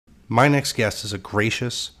My next guest is a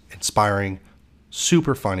gracious, inspiring,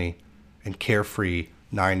 super funny, and carefree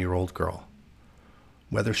 9-year-old girl.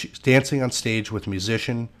 Whether she's dancing on stage with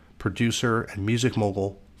musician, producer, and music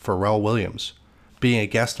mogul Pharrell Williams, being a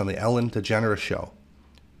guest on the Ellen DeGeneres Show,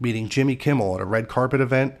 meeting Jimmy Kimmel at a red carpet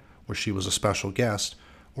event where she was a special guest,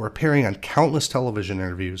 or appearing on countless television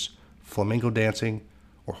interviews, flamenco dancing,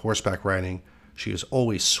 or horseback riding, she is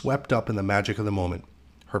always swept up in the magic of the moment.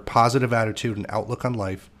 Her positive attitude and outlook on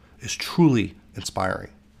life is truly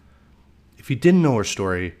inspiring. If you didn't know her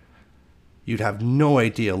story, you'd have no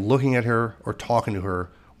idea looking at her or talking to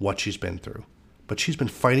her what she's been through. But she's been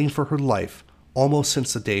fighting for her life almost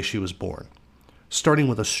since the day she was born, starting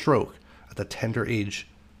with a stroke at the tender age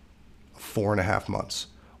of 4.5 months,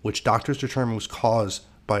 which doctors determined was caused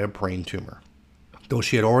by a brain tumor. Though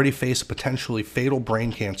she had already faced potentially fatal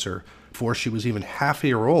brain cancer before she was even half a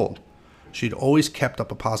year old, she'd always kept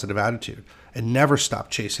up a positive attitude and never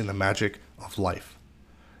stopped chasing the magic of life.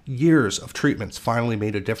 Years of treatments finally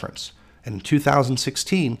made a difference, and in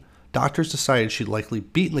 2016, doctors decided she'd likely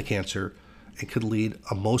beaten the cancer and could lead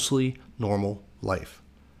a mostly normal life.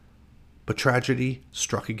 But tragedy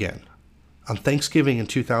struck again. On Thanksgiving in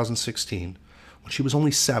 2016, when she was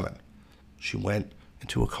only 7, she went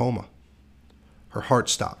into a coma. Her heart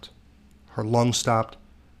stopped, her lungs stopped,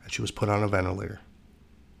 and she was put on a ventilator.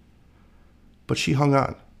 But she hung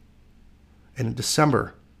on. And in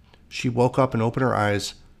December, she woke up and opened her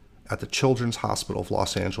eyes at the Children's Hospital of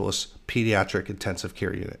Los Angeles Pediatric Intensive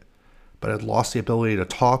Care Unit, but had lost the ability to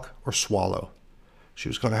talk or swallow. She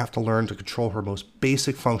was going to have to learn to control her most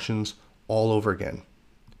basic functions all over again.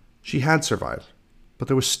 She had survived, but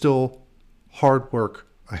there was still hard work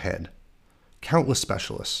ahead. Countless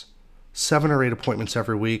specialists, 7 or 8 appointments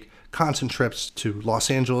every week, constant trips to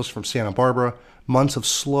Los Angeles from Santa Barbara, months of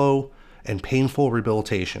slow and painful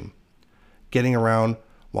rehabilitation, getting around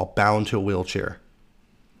while bound to a wheelchair.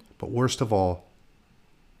 But worst of all,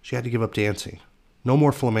 she had to give up dancing. No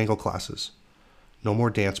more flamenco classes, no more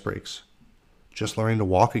dance breaks, just learning to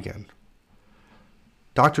walk again.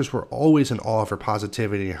 Doctors were always in awe of her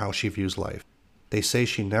positivity and how she views life. They say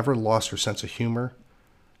she never lost her sense of humor,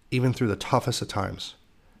 even through the toughest of times.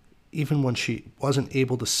 Even when she wasn't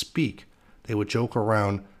able to speak, they would joke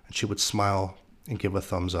around and she would smile and give a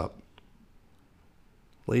thumbs up.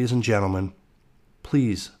 Ladies and gentlemen,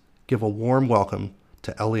 please give a warm welcome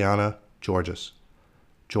to Eliana Georges,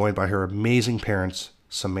 joined by her amazing parents,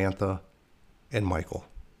 Samantha and Michael.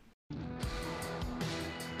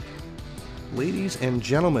 Ladies and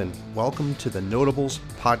gentlemen, welcome to the Notables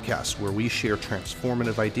podcast, where we share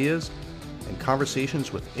transformative ideas and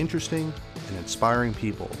conversations with interesting and inspiring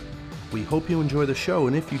people. We hope you enjoy the show,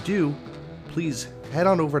 and if you do, please head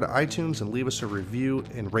on over to iTunes and leave us a review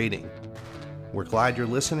and rating. We're glad you're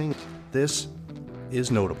listening. This is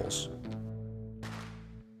Notables.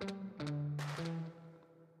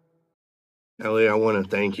 Ellie, I want to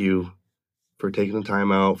thank you for taking the time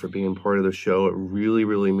out, for being part of the show. It really,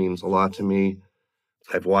 really means a lot to me.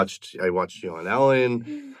 I watched you on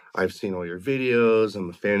Ellen. I've seen all your videos. I'm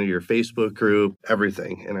a fan of your Facebook group,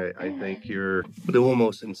 everything. And I think you're one of the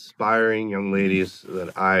most inspiring young ladies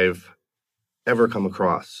that I've ever come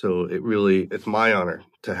across. So it's my honor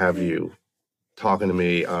to have you talking to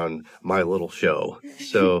me on my little show.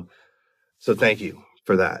 So thank you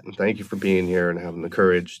for that. And thank you for being here and having the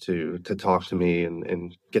courage to talk to me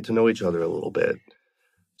and get to know each other a little bit.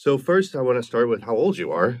 So first, I want to start with how old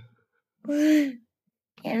you are.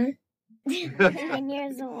 Yeah. 9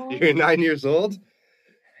 years old. You're 9 years old?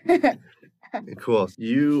 Cool.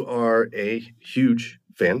 You are a huge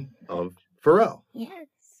fan of Pharrell. Yes.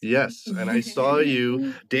 Yes. And I saw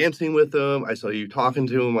you dancing with him. I saw you talking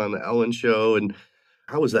to him on the Ellen show. And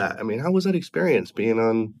how was that? I mean, how was that experience being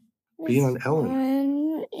on Ellen?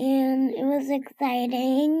 Fun, and it was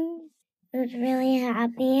exciting. I was really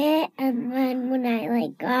happy. And then when I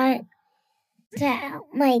got to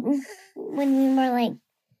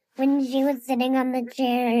when she was sitting on the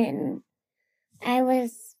chair and I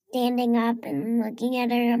was standing up and looking at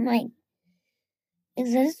her, I'm like,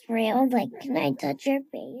 is this real? Can I touch your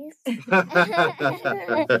face?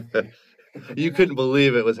 You couldn't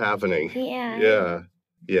believe it was happening. Yeah.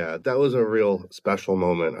 Yeah. That was a real special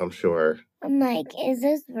moment, I'm sure. I'm like, is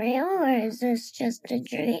this real or is this just a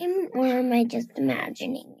dream or am I just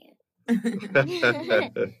imagining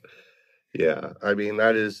it? Yeah, I mean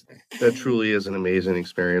that truly is an amazing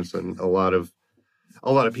experience, and a lot of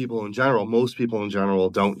people in general, most people in general,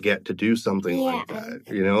 don't get to do something like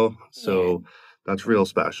that, So that's real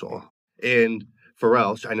special. And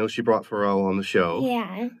Pharrell, I know she brought Pharrell on the show.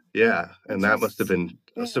 Yeah. Yeah, and that must have been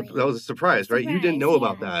That was a surprise, right? You didn't know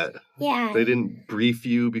about that. Yeah. They didn't brief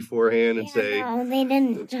you beforehand and say... No, they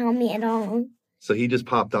didn't tell me at all. So he just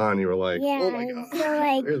popped on, and you were like, oh my God. So,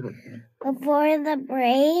 like, before the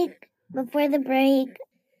break,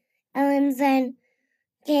 Ellen said,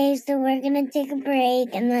 okay, so we're going to take a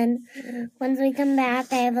break, and then once we come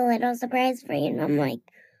back, I have a little surprise for you. And I'm like,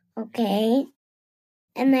 okay.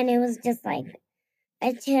 And then it was just like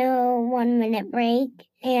a 1 minute break,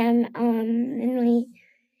 and we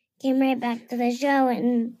came right back to the show,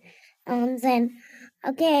 and Ellen said,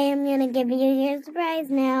 okay, I'm going to give you your surprise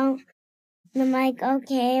now. And I'm like,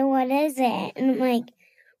 okay, what is it? And I'm like,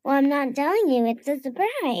 well, I'm not telling you, it's a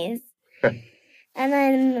surprise. And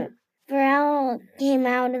then Pharrell came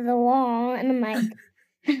out of the wall, and I'm like,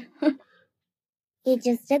 he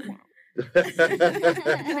just did that.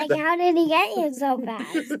 Like, how did he get you so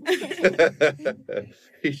fast?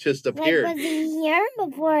 He just appeared. Like, was he here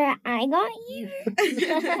before I got here?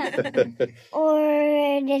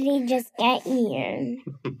 Or did he just get here?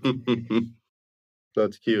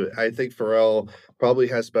 That's cute. I think Pharrell probably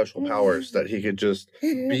has special powers that he could just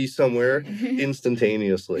be somewhere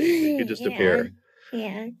instantaneously. He could just appear.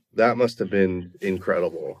 Yeah. That must have been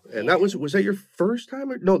incredible. And that was that your first time?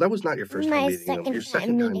 No, that was not your first time meeting him. Your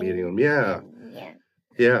second time meeting him. Yeah.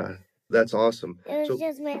 Yeah. That's awesome. It was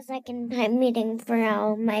just my second time meeting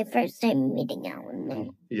Pharrell, my first time meeting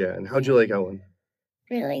Ellen. Yeah. And how'd you like Ellen?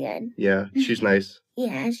 Really good. Yeah. She's nice.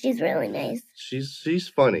 Yeah, she's really nice. She's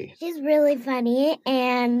funny. She's really funny,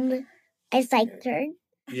 and I psyched her.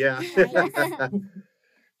 Yeah.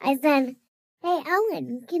 I said, hey,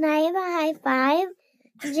 Ellen, can I have a high five?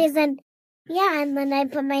 And she said, yeah, and then I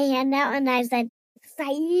put my hand out, and I said, psych.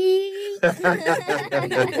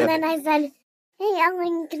 And then I said, hey,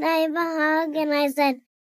 Ellen, can I have a hug? And I said,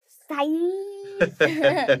 psych.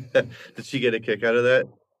 Did she get a kick out of that?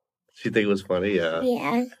 She think it was funny? Yeah.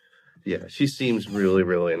 Yeah. Yeah, she seems really,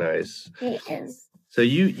 really nice. She is. So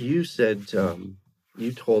you said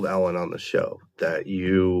you told Ellen on the show that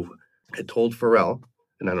you had told Pharrell,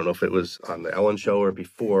 and I don't know if it was on the Ellen show or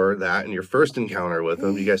before that, and your first encounter with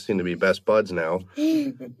him. You guys seem to be best buds now.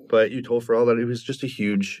 But you told Pharrell that he was just a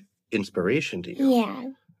huge inspiration to you. Yeah.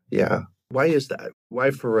 Yeah. Why is that? Why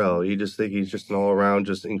Pharrell? You just think he's just an all-around,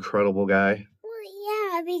 just incredible guy? Well,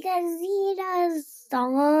 yeah, because he does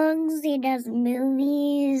songs, he does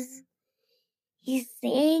movies. He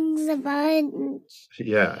sings a bunch.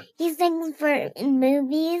 Yeah. He sings in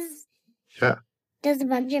movies. Yeah. Does a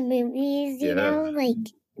bunch of movies, you know?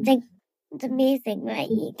 Like, it's amazing that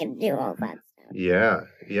he can do all that stuff. Yeah.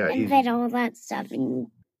 Yeah. And fit all that stuff in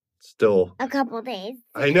still a couple days.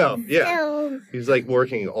 I know. Yeah. He's like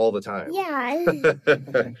working all the time. Yeah.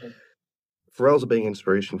 Pharrell's a big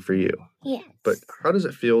inspiration for you. Yes. But how does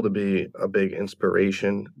it feel to be a big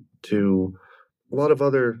inspiration to a lot of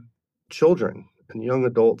other children and young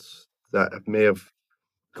adults that may have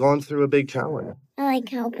gone through a big challenge? I like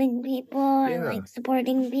helping people. I like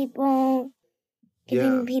supporting people.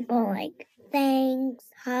 Giving people, like, thanks,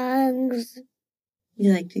 hugs.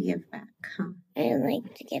 You like to give back, huh? I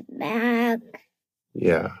like to give back.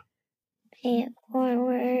 Yeah. Pay it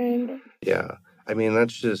forward. Yeah. I mean,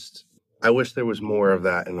 that's just... I wish there was more of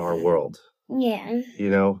that in our world. Yeah. You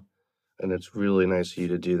know? And it's really nice of you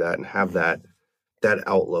to do that and have that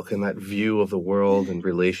outlook and that view of the world and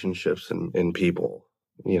relationships and people,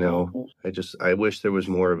 you know? I wish there was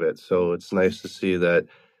more of it. So it's nice to see that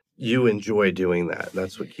you enjoy doing that.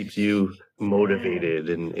 That's what keeps you motivated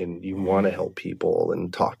and you want to help people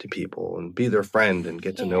and talk to people and be their friend and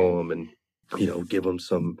get to know them and, you know, give them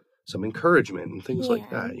some encouragement and things like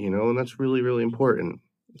that, you know? And that's really, really important.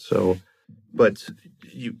 So, but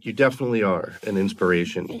you definitely are an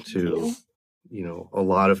inspiration to, you know, a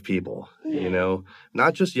lot of people, you know,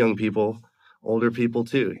 not just young people, older people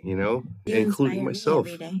too, you know, including myself.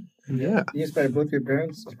 Yeah. You inspire both your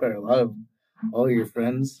parents, inspire a lot of all your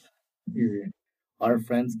friends, our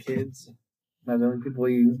friends' kids, not only people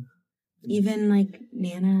you... Even like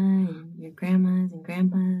Nana and your grandmas and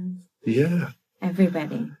grandpas. Yeah.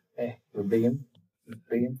 Everybody. Hey, we're big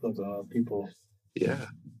influence on people. Yeah,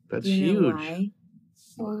 that's you know huge.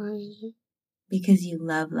 Why? Because you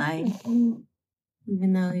love life.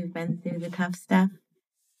 Even though you've been through the tough stuff,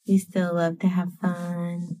 you still love to have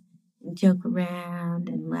fun, and joke around,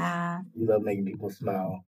 and laugh. You love making people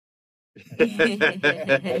smile. That's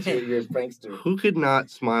you're a prankster. Who could not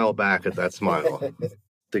smile back at that smile?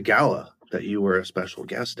 The gala that you were a special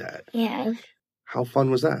guest at. Yeah. How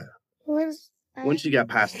fun was that? It was once you got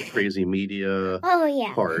past the crazy media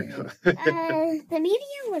part. The media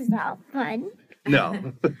was not fun.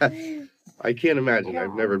 No. I can't imagine.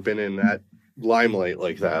 I've never been in that limelight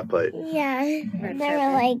like that, but Yeah, Red there were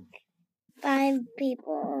carpet. like 5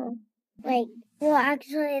 people. Like, well,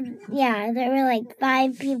 actually, yeah, there were like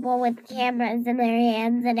 5 people with cameras in their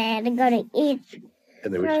hands, and I had to go to each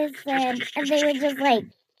and they would. person, and they were just like,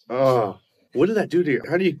 Oh, what did that do to you?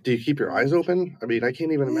 How do you keep your eyes open? I mean, I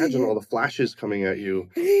can't even imagine all the flashes coming at you.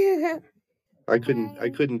 I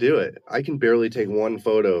couldn't do it. I can barely take one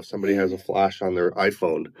photo if somebody has a flash on their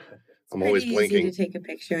iPhone. I'm always Pretty blinking. easy to take a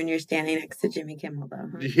picture when you're standing next to Jimmy Kimmel,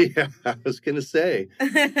 though. Yeah, I was gonna say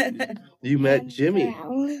you met Jimmy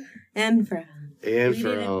And Pharrell. and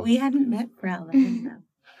Pharrell. We hadn't met Pharrell then,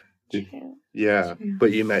 though. Yeah, True.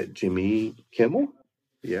 but you met Jimmy Kimmel.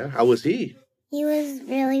 Yeah, how was he? He was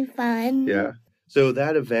really fun. Yeah. So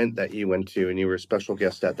that event that you went to and you were a special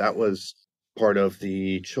guest at, that was part of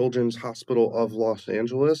the Children's Hospital of Los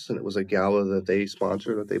Angeles, and it was a gala that they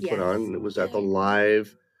sponsored, that they put Yes. on, and it was at the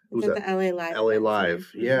Live. It was It's at at the LA Live. LA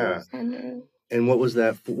Live. Yeah. And what was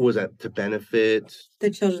that? Was that to benefit? The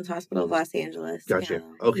Children's Hospital of Los Angeles. Gotcha.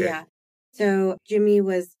 Gala. Okay. Yeah. So Jimmy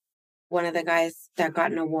was one of the guys that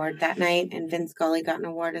got an award that night, and Vince Scully got an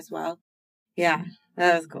award as well. Yeah,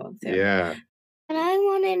 that was cool too. Yeah. But I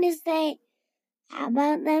wanted to say, how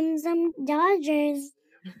about them some Dodgers?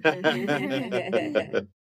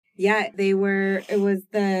 Yeah, they were. It was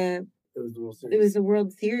the World Series. It was the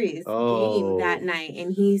World Series game that night,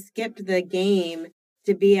 and he skipped the game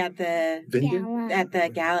to be at the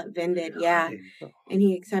gala at Vinded. Yeah, and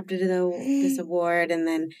he accepted this award, and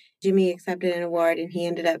then Jimmy accepted an award, and he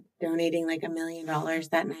ended up donating like $1 million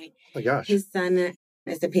that night. Oh my gosh. His son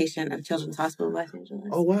is a patient of Children's Hospital of Los Angeles.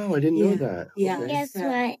 Oh wow, I didn't know that. Yeah. Okay. Guess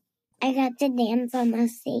what? I got to dance on the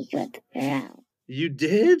stage with Pharrell. You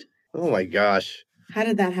did? Oh my gosh. How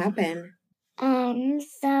did that happen?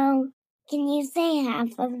 So can you say half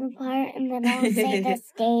of the part and then I'll say the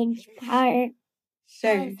stage part?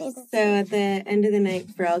 Sure. So at the end of the night,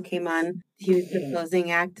 Pharrell came on. He was the closing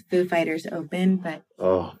act. Foo Fighters opened, but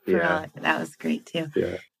Pharrell, that was great too.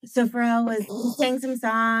 Yeah. So Pharrell he sang some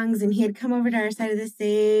songs, and he had come over to our side of the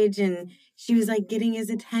stage, and she was like getting his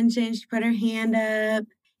attention. She put her hand up,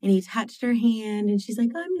 and he touched her hand, and she's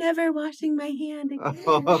like, "I'm never washing my hand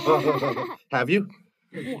again." Have you?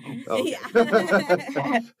 Yes. Oh.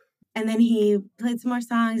 Yeah. And then he played some more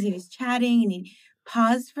songs. He was chatting, and he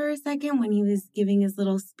paused for a second when he was giving his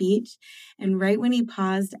little speech. And right when he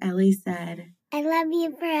paused, Ellie said, I love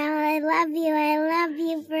you, Pharrell. I love you. I love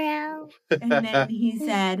you, Pharrell. and then he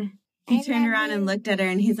said, he turned around and looked at her,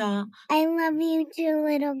 and he's all, I love you too,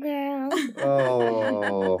 little girl.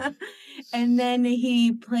 Oh. And then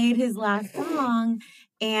he played his last song,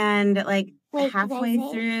 and like Wait, halfway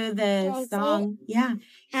through the song,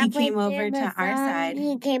 he came over to our side.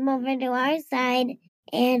 He came over to our side,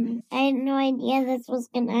 and I had no idea this was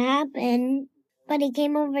going to happen. But he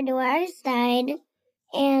came over to our side,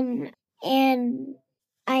 and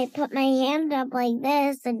I put my hand up like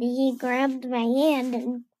this, and he grabbed my hand,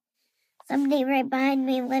 and somebody right behind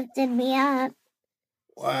me lifted me up.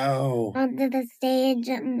 Wow. Onto the stage,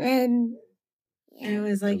 and then it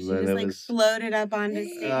was like And she then was it like was- floated up onto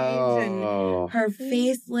stage, and Oh. her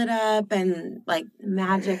face lit up, and like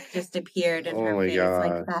magic just appeared in Oh her my face, God.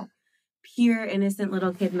 like that pure innocent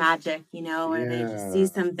little kid magic, where they just see Yeah.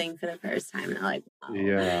 something for the first time, and they're like, wow.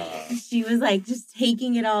 Yeah. She was like just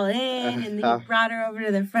taking it all in, and then he brought her over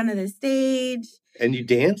to the front of the stage. And you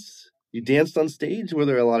danced? You danced on stage? Were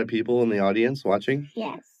there a lot of people in the audience watching?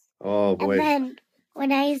 yes. Oh boy. And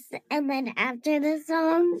then after the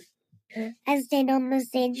song, I stayed on the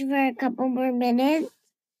stage for a couple more minutes.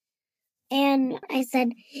 And I said,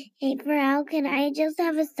 hey, Pharrell, can I just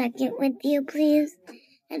have a second with you, please?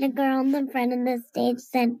 And a girl on the front of the stage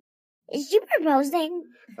said, is she proposing?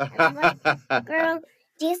 Girl,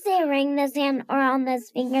 do you say ring this hand or on this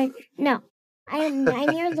finger? No. I am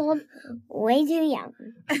 9 years old, way too young.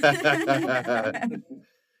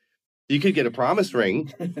 You could get a promise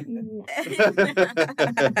ring.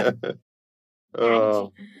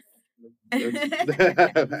 Oh.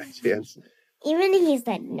 Chance. Even he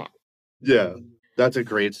said no. Yeah. That's a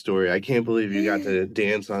great story. I can't believe you got to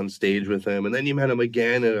dance on stage with him. And then you met him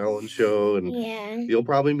again at Ellen's show. And Yeah. you'll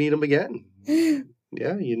probably meet him again.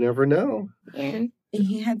 Yeah, you never know. Yeah.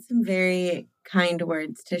 He had some very kind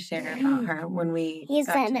words to share about her when we He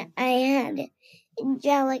got said to- I had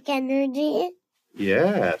angelic energy.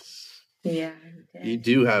 Yes. Yeah. You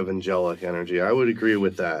do have angelic energy. I would agree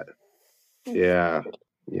with that. Yeah.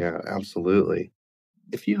 Yeah, absolutely.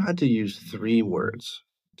 If you had to use 3 words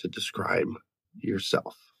to describe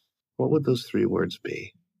yourself, what would those 3 words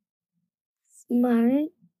be? Smart,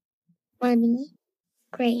 funny,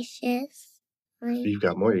 gracious. You've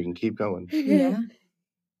got more. You can keep going. Yeah.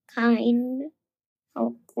 kind,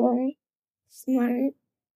 helpful, smart,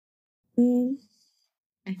 cute.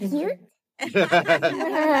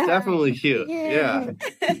 Definitely cute. Yeah.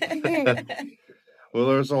 Well,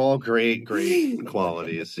 those are all great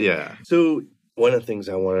qualities. Yeah. So one of the things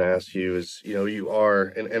I want to ask you is, you are,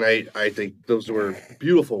 and I think those were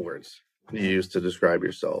beautiful words you used to describe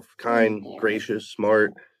yourself. Kind, gracious,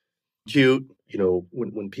 smart, cute.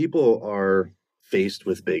 When people are faced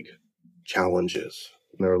with big challenges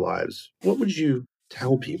in their lives, what would you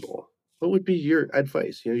tell people? What would be your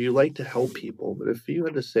advice? You like to help people, but if you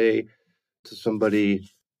had to say to somebody,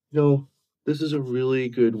 this is a really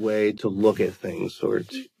good way to look at things, or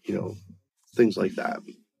things like that.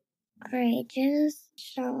 Courageous,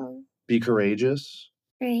 strong. Be courageous.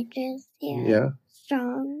 Courageous, yeah. Yeah.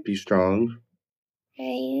 Strong. Be strong.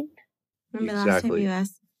 Brave. Remember last time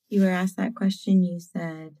you were asked that question, you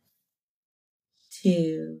said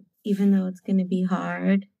to, even though it's going to be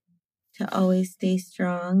hard, to always stay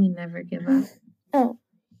strong and never give up. Oh,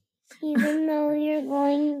 even though you're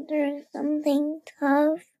going through something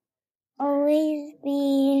tough, always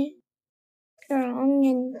be strong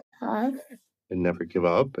and tough. And never give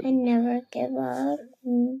up. And never give up.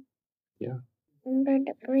 Yeah. Remember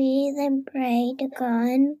to breathe and pray to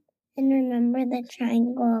God. And remember the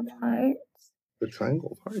triangle of hearts. The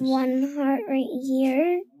triangle of hearts. One heart right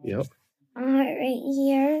here. Yep. A heart right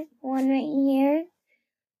here. One right here.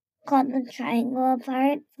 Called the triangle of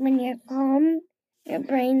hearts. When you're calm, your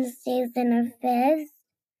brain stays in a fist.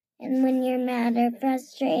 And when you're mad or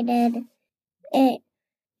frustrated, it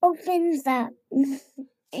opens up.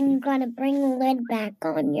 And you gotta bring the lid back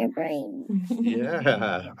on your brain.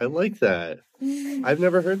 Yeah, I like that. I've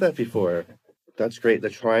never heard that before. That's great. The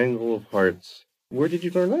triangle of hearts. Where did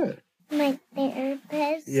you learn that? My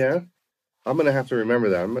therapist. Yeah. I'm going to have to remember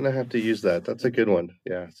that. I'm going to have to use that. That's a good one.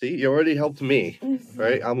 Yeah. See, you already helped me,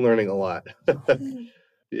 right? I'm learning a lot.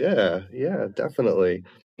 Yeah, definitely.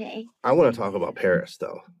 Okay. I want to talk about Paris,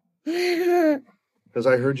 though. Because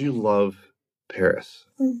I heard you love Paris.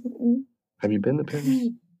 Have you been to Paris?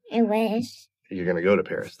 I wish. You're going to go to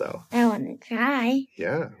Paris, though. I want to try.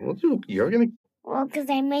 Yeah. Well, you're going to... Well, because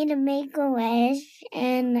I made a make-a-wish,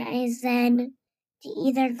 and I said to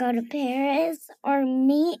either go to Paris or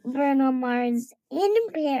meet Bruno Mars in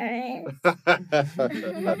Paris.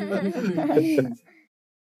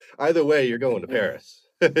 Either way, you're going to Paris.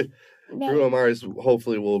 Bruno Mars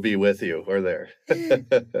hopefully will be with you or there.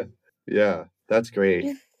 Yeah, that's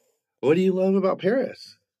great. What do you love about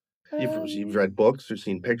Paris? You've read books or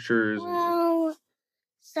seen pictures? Well,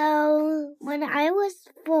 so when I was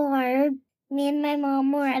 4, me and my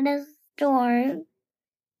mom were at a store,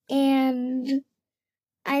 and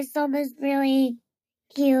I saw this really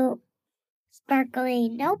cute, sparkly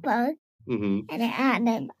notebook, and it had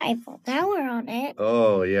an Eiffel Tower on it.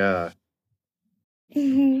 Oh, yeah.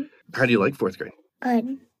 How do you like 4th grade?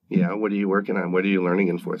 Good. Yeah, what are you working on? What are you learning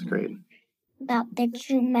in 4th grade? About the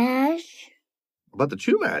Chumash. About the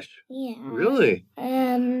Chumash? Yeah. Really?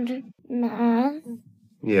 And math.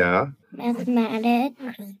 Yeah. Mathematics.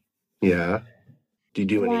 Yeah. Do you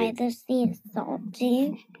do Why anything? the sea is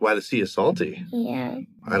salty. Why the sea is salty? Yeah.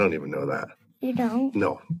 I don't even know that. You don't?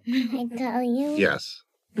 No. I tell you. Yes.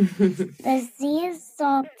 The sea is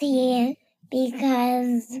salty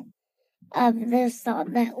because of the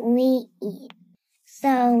salt that we eat.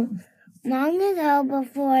 So, long ago,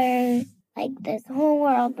 before, this whole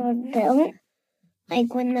world was built,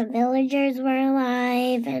 when the villagers were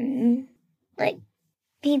alive and,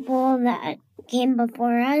 people that came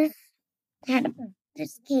before us had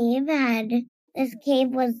this cave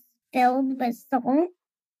was filled with salt,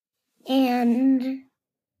 and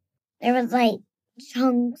there was,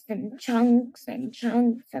 chunks and chunks and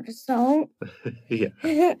chunks of salt. Yeah.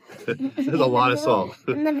 There's a lot of salt.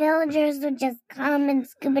 And the villagers would just come and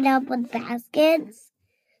scoop it up with baskets.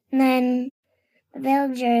 And then the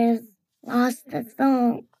villagers lost the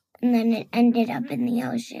salt. And then it ended up in the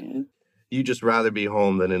ocean. You'd just rather be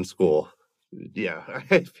home than in school. Yeah.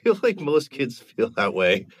 I feel like most kids feel that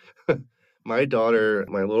way. My daughter,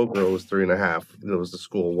 my little girl, was 3.5. Goes to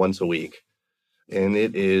school once a week. And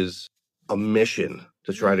it is a mission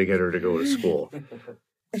to try to get her to go to school.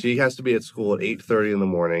 She has to be at school at 8:30 in the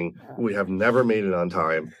morning. We have never made it on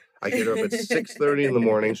time. I get her up at 6:30 in the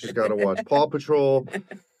morning. She's got to watch Paw Patrol.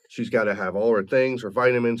 She's got to have all her things, her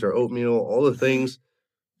vitamins, her oatmeal, all the things.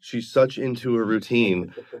 She's such into a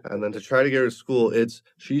routine. And then to try to get her to school,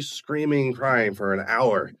 she's screaming, crying for an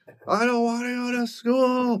hour. I don't want to go to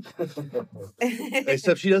school.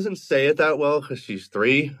 Except she doesn't say it that well because she's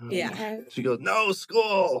 3. Yeah. She goes, no,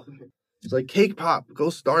 school. She's like, cake pop, go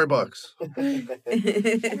Starbucks.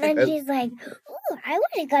 And then she's like, "Oh, I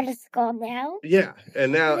want to go to school now." Yeah,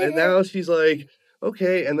 and now she's like,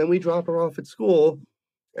 okay. And then we drop her off at school,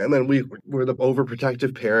 and then we're the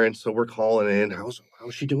overprotective parents, so we're calling in. How's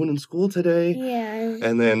she doing in school today? Yeah.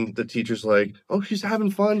 And then the teacher's like, oh, she's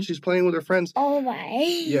having fun. She's playing with her friends. Oh my.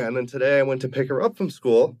 Yeah, and then today I went to pick her up from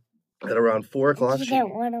school at around 4 o'clock. She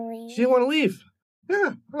didn't want to leave. She didn't want to leave.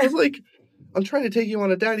 Yeah, I was like, I'm trying to take you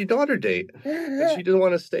on a daddy-daughter date. And she didn't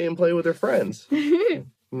want to stay and play with her friends. I'm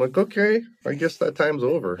like, okay, I guess that time's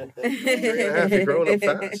over. 3.5, you're growing up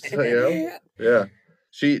fast, you know? Yeah.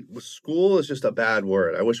 School is just a bad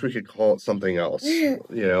word. I wish we could call it something else, you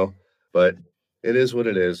know? But it is what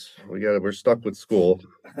it is. We're stuck with school.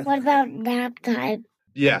 What about nap time?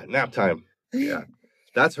 Yeah, nap time. Yeah.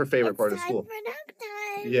 That's her favorite part of school. For nap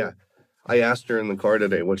time. Yeah. I asked her in the car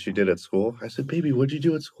today what she did at school. I said, baby, what'd you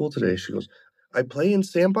do at school today? She goes, I play in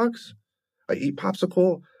sandbox, I eat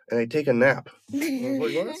popsicle, and I take a nap. I was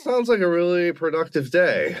like, well, that sounds like a really productive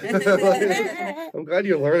day. I'm glad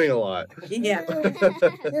you're learning a lot. Yeah.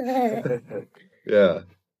 Yeah.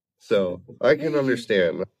 So I can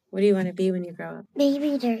understand. What do you want to be when you grow up?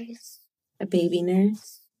 Baby nurse. A baby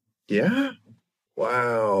nurse? Yeah.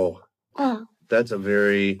 Wow. Oh. It's a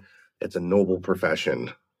noble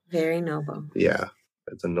profession. Very noble. Yeah.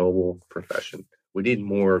 It's a noble profession. We need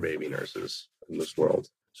more baby nurses in this world.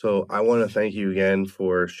 So I want to thank you again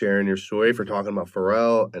for sharing your story, for talking about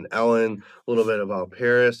Pharrell and Ellen, a little bit about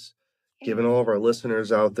Paris, giving all of our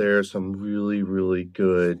listeners out there some really, really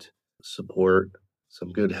good support,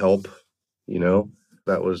 some good help, you know.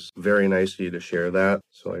 That was very nice of you to share that.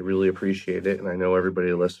 So I really appreciate it. And I know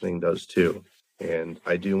everybody listening does too. And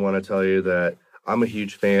I do want to tell you that I'm a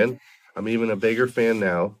huge fan. I'm even a bigger fan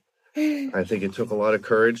now. I think it took a lot of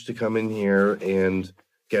courage to come in here and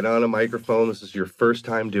get on a microphone. This is your first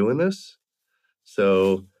time doing this.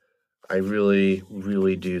 So I really,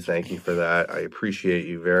 really do thank you for that. I appreciate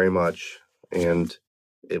you very much. And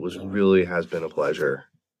it has been a pleasure.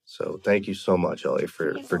 So thank you so much, Ellie,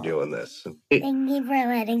 for doing this. Thank you for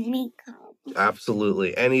letting me come.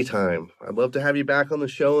 Absolutely. Anytime. I'd love to have you back on the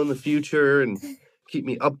show in the future and keep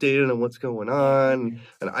me updated on what's going on.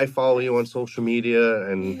 And I follow you on social media,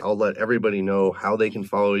 and I'll let everybody know how they can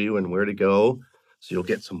follow you and where to go. So you'll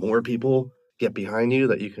get some more people get behind you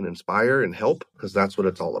that you can inspire and help, because that's what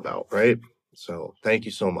it's all about, right? So thank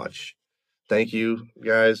you so much. Thank you,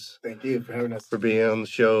 guys. Thank you for having us. For being on the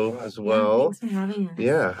show as well. Thanks for having us.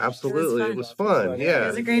 Yeah, absolutely. It was fun. Yeah. It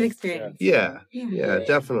was a great experience. Yeah,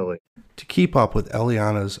 definitely. To keep up with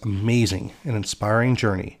Eliana's amazing and inspiring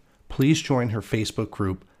journey, please join her Facebook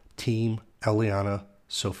group, Team Eliana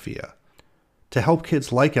Sophia. To help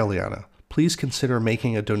kids like Eliana, please consider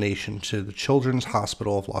making a donation to the Children's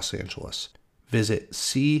Hospital of Los Angeles. Visit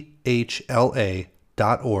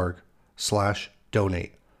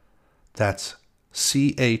chla.org/donate. That's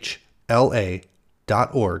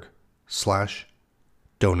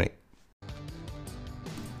chla.org/donate.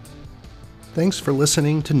 Thanks for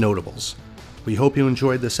listening to Notables. We hope you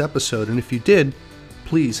enjoyed this episode, and if you did,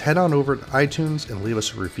 please head on over to iTunes and leave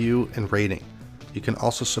us a review and rating. You can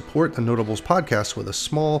also support the Notables podcast with a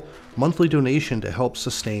small monthly donation to help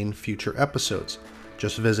sustain future episodes.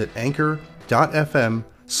 Just visit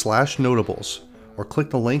anchor.fm/notables or click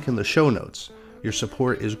the link in the show notes. Your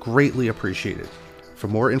support is greatly appreciated. For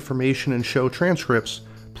more information and show transcripts,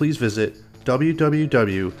 please visit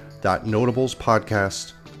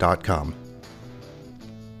www.notablespodcast.com.